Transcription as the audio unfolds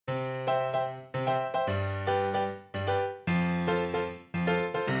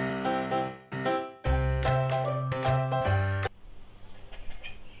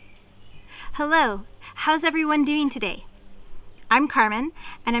Hello, how's everyone doing today? I'm Carmen,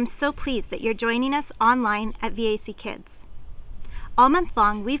 and I'm so pleased that you're joining us online at VAC Kids. All month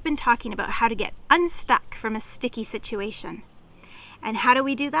long, we've been talking about how to get unstuck from a sticky situation. And how do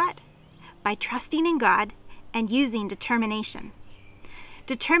we do that? By trusting in God and using determination.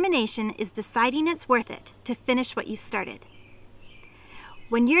 Determination is deciding it's worth it to finish what you've started.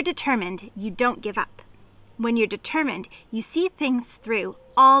 When you're determined, you don't give up. When you're determined, you see things through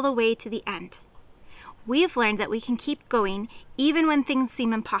all the way to the end. We have learned that we can keep going even when things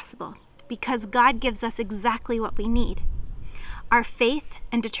seem impossible, because God gives us exactly what we need. Our faith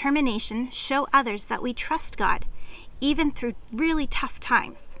and determination show others that we trust God, even through really tough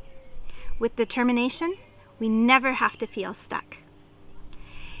times. With determination, we never have to feel stuck.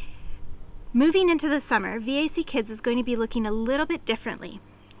 Moving into the summer, VAC Kids is going to be looking a little bit differently.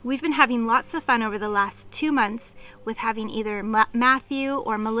 We've been having lots of fun over the last 2 months with having either Matthew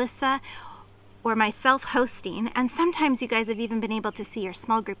or Melissa or myself hosting, and sometimes you guys have even been able to see your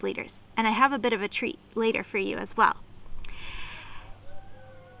small group leaders. And I have a bit of a treat later for you as well.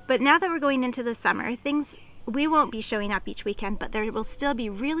 But now that we're going into the summer, we won't be showing up each weekend, but there will still be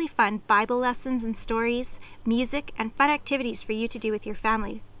really fun Bible lessons and stories, music, and fun activities for you to do with your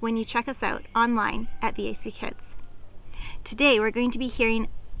family when you check us out online at VAC Kids. Today we're going to be hearing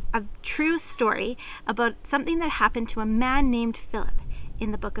a true story about something that happened to a man named Philip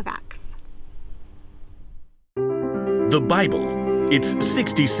in the book of Acts. The Bible. It's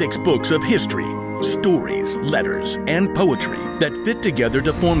 66 books of history, stories, letters, and poetry that fit together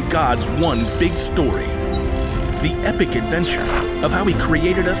to form God's one big story. The epic adventure of how He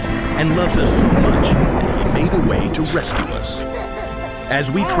created us and loves us so much that He made a way to rescue us. As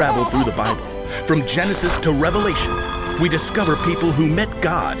we travel through the Bible, from Genesis to Revelation, we discover people who met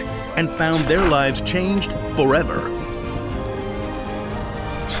God and found their lives changed forever.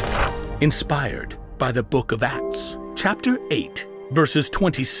 Inspired by the book of Acts, chapter 8, verses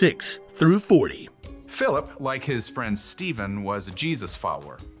 26 through 40. Philip, like his friend Stephen, was a Jesus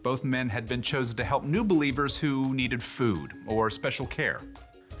follower. Both men had been chosen to help new believers who needed food or special care.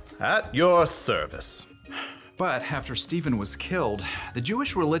 At your service. But after Stephen was killed, the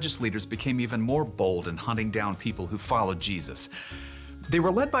Jewish religious leaders became even more bold in hunting down people who followed Jesus. They were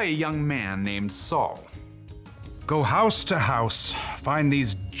led by a young man named Saul. Go house to house, find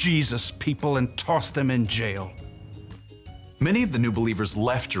these Jesus people and toss them in jail. Many of the new believers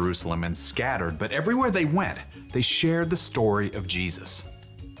left Jerusalem and scattered, but everywhere they went, they shared the story of Jesus.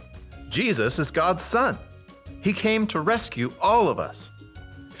 Jesus is God's son. He came to rescue all of us.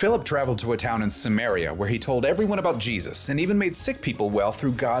 Philip traveled to a town in Samaria where he told everyone about Jesus and even made sick people well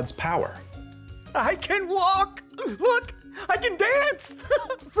through God's power. I can walk! Look, I can dance!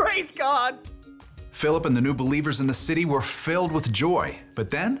 Praise God! Philip and the new believers in the city were filled with joy,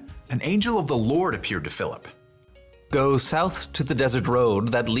 but then an angel of the Lord appeared to Philip. Go south to the desert road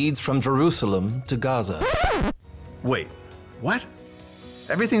that leads from Jerusalem to Gaza. Wait, what?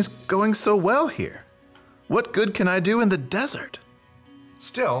 Everything's going so well here. What good can I do in the desert?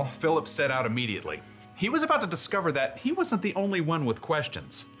 Still, Philip set out immediately. He was about to discover that he wasn't the only one with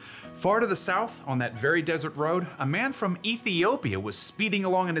questions. Far to the south, on that very desert road, a man from Ethiopia was speeding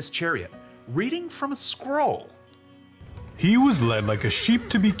along in his chariot, reading from a scroll. He was led like a sheep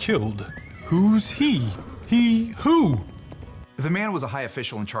to be killed. Who's he? He who? The man was a high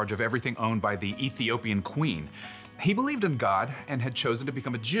official in charge of everything owned by the Ethiopian queen. He believed in God and had chosen to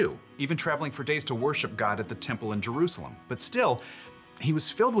become a Jew, even traveling for days to worship God at the temple in Jerusalem. But still, he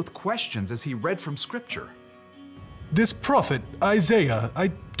was filled with questions as he read from Scripture. This prophet, Isaiah, I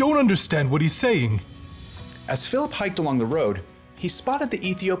don't understand what he's saying. As Philip hiked along the road, he spotted the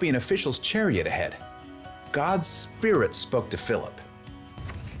Ethiopian official's chariot ahead. God's Spirit spoke to Philip.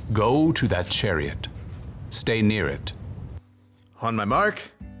 Go to that chariot. Stay near it. On my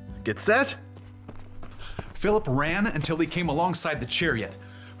mark, get set. Philip ran until he came alongside the chariot,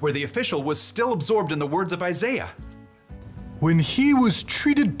 where the official was still absorbed in the words of Isaiah. When he was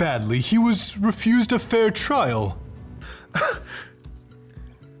treated badly, he was refused a fair trial.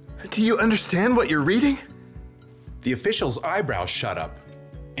 Do you understand what you're reading? The official's eyebrows shot up,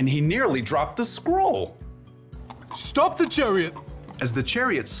 and he nearly dropped the scroll. Stop the chariot! As the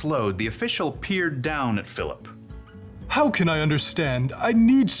chariot slowed, the official peered down at Philip. How can I understand? I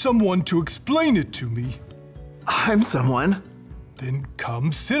need someone to explain it to me. I'm someone. Then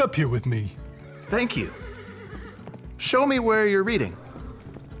come sit up here with me. Thank you. Show me where you're reading.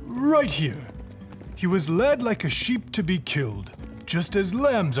 Right here. He was led like a sheep to be killed. Just as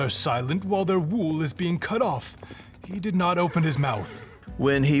lambs are silent while their wool is being cut off, he did not open his mouth.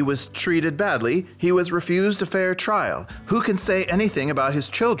 When he was treated badly, he was refused a fair trial. Who can say anything about his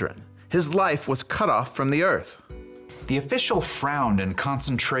children? His life was cut off from the earth. The official frowned in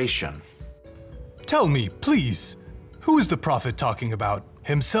concentration. Tell me, please, who is the prophet talking about?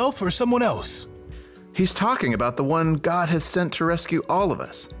 Himself or someone else? He's talking about the one God has sent to rescue all of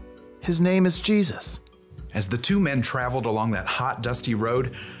us. His name is Jesus. As the two men traveled along that hot, dusty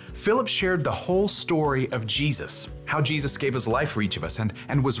road, Philip shared the whole story of Jesus, how Jesus gave his life for each of us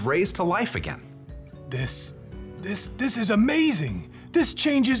and was raised to life again. This is amazing. This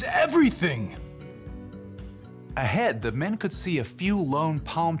changes everything. Ahead, the men could see a few lone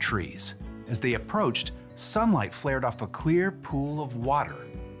palm trees. As they approached, sunlight flared off a clear pool of water.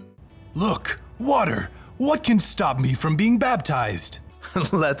 Look, water. What can stop me from being baptized?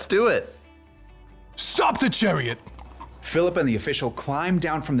 Let's do it. Stop the chariot! Philip and the official climbed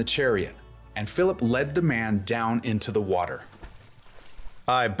down from the chariot, and Philip led the man down into the water.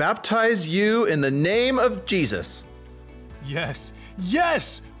 I baptize you in the name of Jesus. Yes,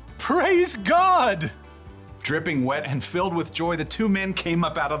 yes! Praise God! Dripping wet and filled with joy, the two men came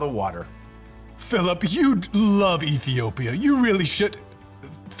up out of the water. Philip, you'd love Ethiopia. You really should.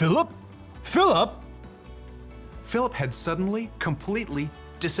 Philip? Philip? Philip had suddenly, completely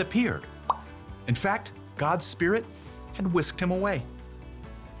disappeared. In fact, God's Spirit had whisked him away.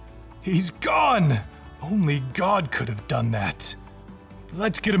 He's gone! Only God could have done that.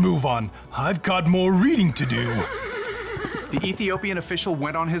 Let's get a move on. I've got more reading to do. The Ethiopian official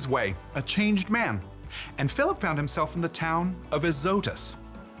went on his way, a changed man, and Philip found himself in the town of Azotus.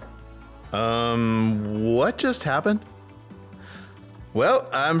 What just happened? Well,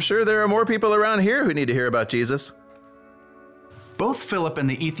 I'm sure there are more people around here who need to hear about Jesus. Both Philip and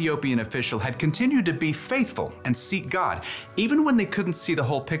the Ethiopian official had continued to be faithful and seek God, even when they couldn't see the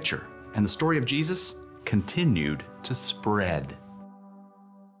whole picture, and the story of Jesus continued to spread.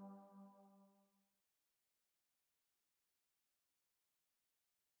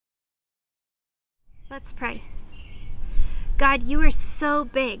 Let's pray. God, you are so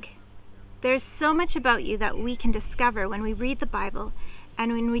big. There's so much about you that we can discover when we read the Bible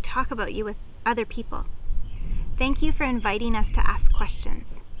and when we talk about you with other people. Thank you for inviting us to ask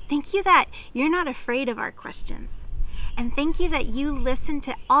questions. Thank you that you're not afraid of our questions. And thank you that you listen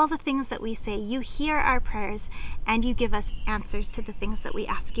to all the things that we say. You hear our prayers and you give us answers to the things that we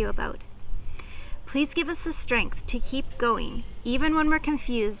ask you about. Please give us the strength to keep going, even when we're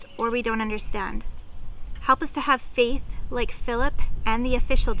confused or we don't understand. Help us to have faith like Philip and the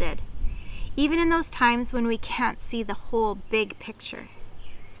official did, even in those times when we can't see the whole big picture.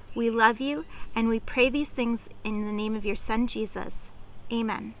 We love you, and we pray these things in the name of your Son, Jesus.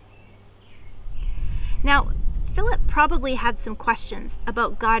 Amen. Now, Philip probably had some questions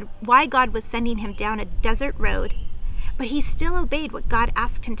about God, why God was sending him down a desert road, but he still obeyed what God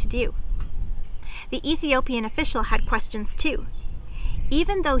asked him to do. The Ethiopian official had questions too.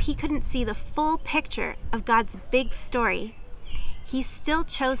 Even though he couldn't see the full picture of God's big story, he still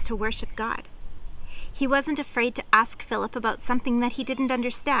chose to worship God. He wasn't afraid to ask Philip about something that he didn't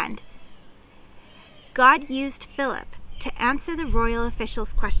understand. God used Philip to answer the royal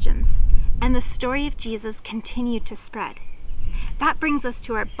official's questions, and the story of Jesus continued to spread. That brings us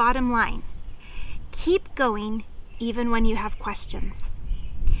to our bottom line. Keep going even when you have questions.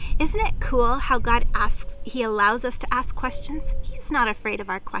 Isn't it cool how God He allows us to ask questions? He's not afraid of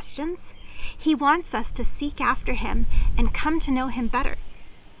our questions. He wants us to seek after Him and come to know Him better.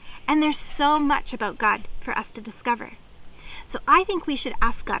 And there's so much about God for us to discover. So I think we should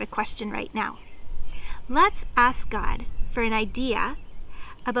ask God a question right now. Let's ask God for an idea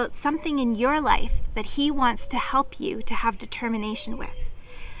about something in your life that He wants to help you to have determination with.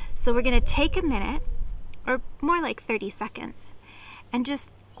 So we're going to take a minute, or more like 30 seconds, and just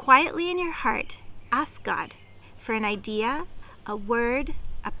quietly in your heart ask God for an idea, a word,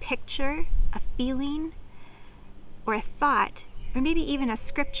 a picture, a feeling, or a thought, or maybe even a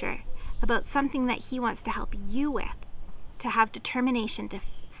scripture about something that He wants to help you with, to have determination to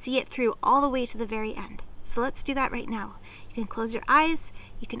see it through all the way to the very end. So let's do that right now. You can close your eyes,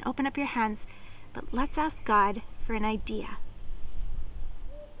 you can open up your hands, but let's ask God for an idea.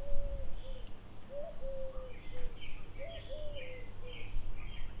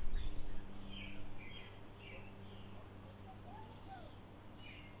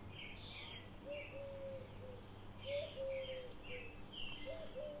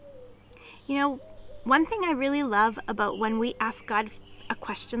 You know, one thing I really love about when we ask God a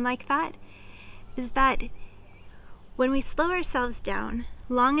question like that is that when we slow ourselves down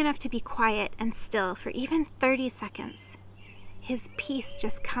long enough to be quiet and still for even 30 seconds, His peace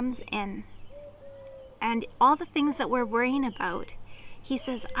just comes in. And all the things that we're worrying about, He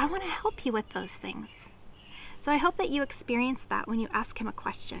says, I want to help you with those things. So I hope that you experience that when you ask Him a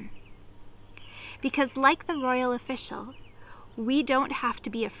question. Because like the royal official, we don't have to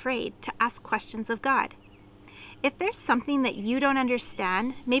be afraid to ask questions of God. If there's something that you don't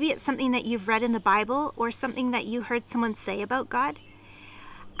understand, maybe it's something that you've read in the Bible or something that you heard someone say about God,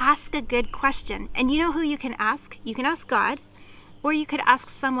 ask a good question. And you know who you can ask? You can ask God, or you could ask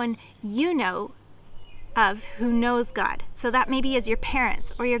someone you know of who knows God. So that maybe is your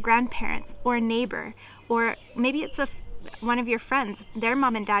parents or your grandparents or a neighbor, or maybe it's one of your friends. Their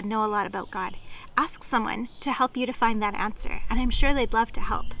mom and dad know a lot about God. Ask someone to help you to find that answer, and I'm sure they'd love to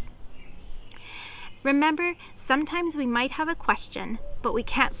help. Remember, sometimes we might have a question, but we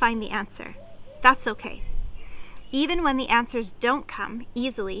can't find the answer. That's okay. Even when the answers don't come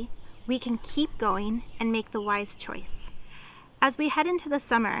easily, we can keep going and make the wise choice. As we head into the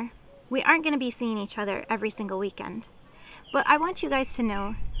summer, we aren't going to be seeing each other every single weekend, but I want you guys to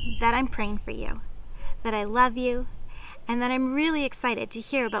know that I'm praying for you, that I love you, and that I'm really excited to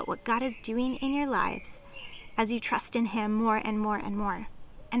hear about what God is doing in your lives as you trust in Him more and more and more.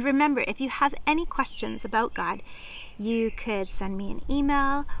 And remember, if you have any questions about God, you could send me an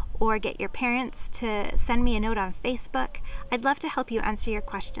email or get your parents to send me a note on Facebook. I'd love to help you answer your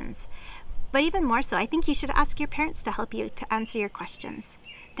questions. But even more so, I think you should ask your parents to help you to answer your questions.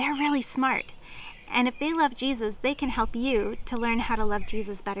 They're really smart. And if they love Jesus, they can help you to learn how to love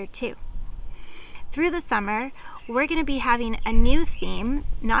Jesus better too. Through the summer, we're going to be having a new theme,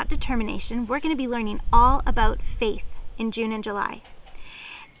 not determination. We're going to be learning all about faith in June and July.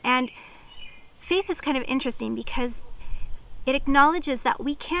 And faith is kind of interesting because it acknowledges that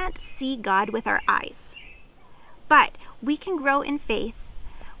we can't see God with our eyes. But we can grow in faith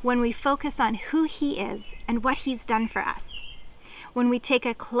when we focus on who He is and what He's done for us. When we take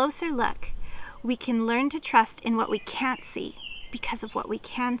a closer look, we can learn to trust in what we can't see because of what we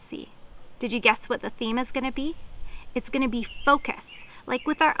can see. Did you guess what the theme is going to be? It's going to be focus, like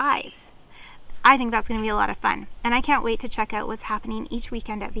with our eyes. I think that's going to be a lot of fun, and I can't wait to check out what's happening each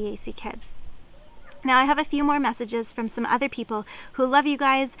weekend at VAC Kids. Now I have a few more messages from some other people who love you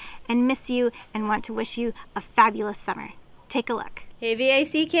guys and miss you and want to wish you a fabulous summer. Take a look. Hey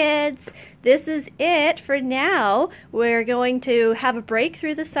VAC Kids, this is it for now. We're going to have a break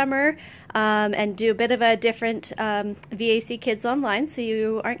through the summer and do a bit of a different VAC Kids online, so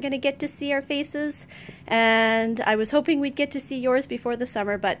you aren't going to get to see our faces. And I was hoping we'd get to see yours before the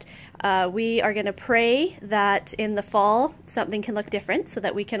summer, but we are going to pray that in the fall something can look different so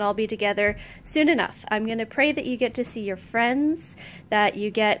that we can all be together soon enough. I'm going to pray that you get to see your friends, that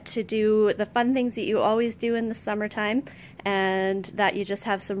you get to do the fun things that you always do in the summertime, and that you just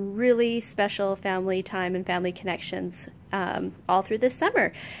have some really special family time and family connections all through this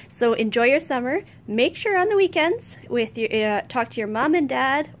summer. So enjoy your summer. Make sure on the weekends with your talk to your mom and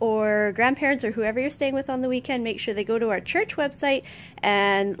dad or grandparents or whoever you're staying with on the weekend. Make sure they go to our church website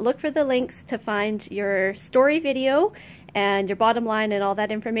and look for the links to find your story video and your bottom line and all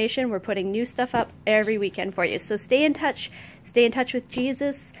that information. We're putting new stuff up every weekend for you. So stay in touch with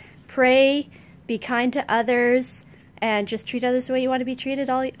Jesus, pray, be kind to others, and just treat others the way you want to be treated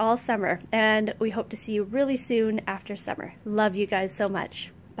all summer. And we hope to see you really soon after summer. Love you guys so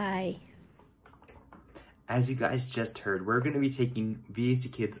much. Bye. As you guys just heard, we're going to be taking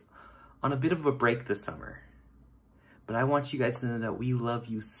VAC Kids on a bit of a break this summer. But I want you guys to know that we love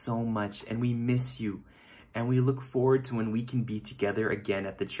you so much and we miss you. And we look forward to when we can be together again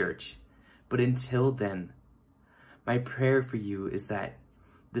at the church. But until then, my prayer for you is that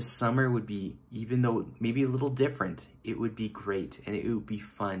this summer would be, even though maybe a little different, it would be great and it would be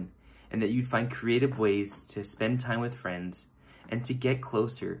fun, and that you'd find creative ways to spend time with friends and to get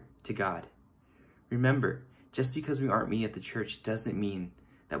closer to God. Remember, just because we aren't meeting at the church doesn't mean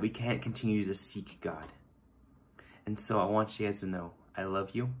that we can't continue to seek God. And so I want you guys to know I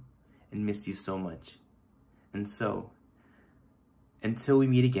love you and miss you so much. And so, until we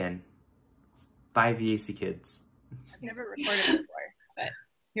meet again, bye VAC Kids. I've never recorded before, but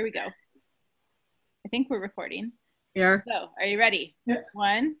here we go. I think we're recording. Yeah. So, are you ready? Yeah.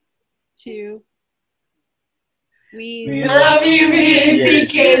 1, 2. We love you, VAC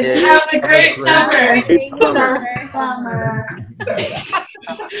Kids. Have a great summer.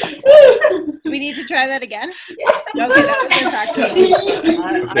 Do we need to try that again? Yeah. Okay, that was impractical.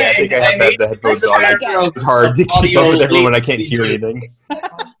 I think I have the headphones on. It's hard to keep up with everyone when I can't hear anything. A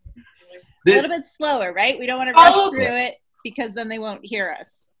little bit slower, right? We don't want to rush through it because then they won't hear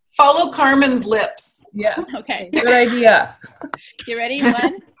us. Follow Carmen's lips. Yes. Okay. Good idea. You ready?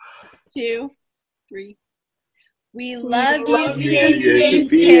 1, 2, 3. We love you,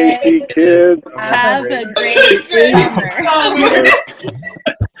 VAC Kids. Have a great summer.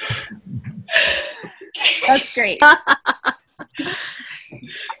 That's great.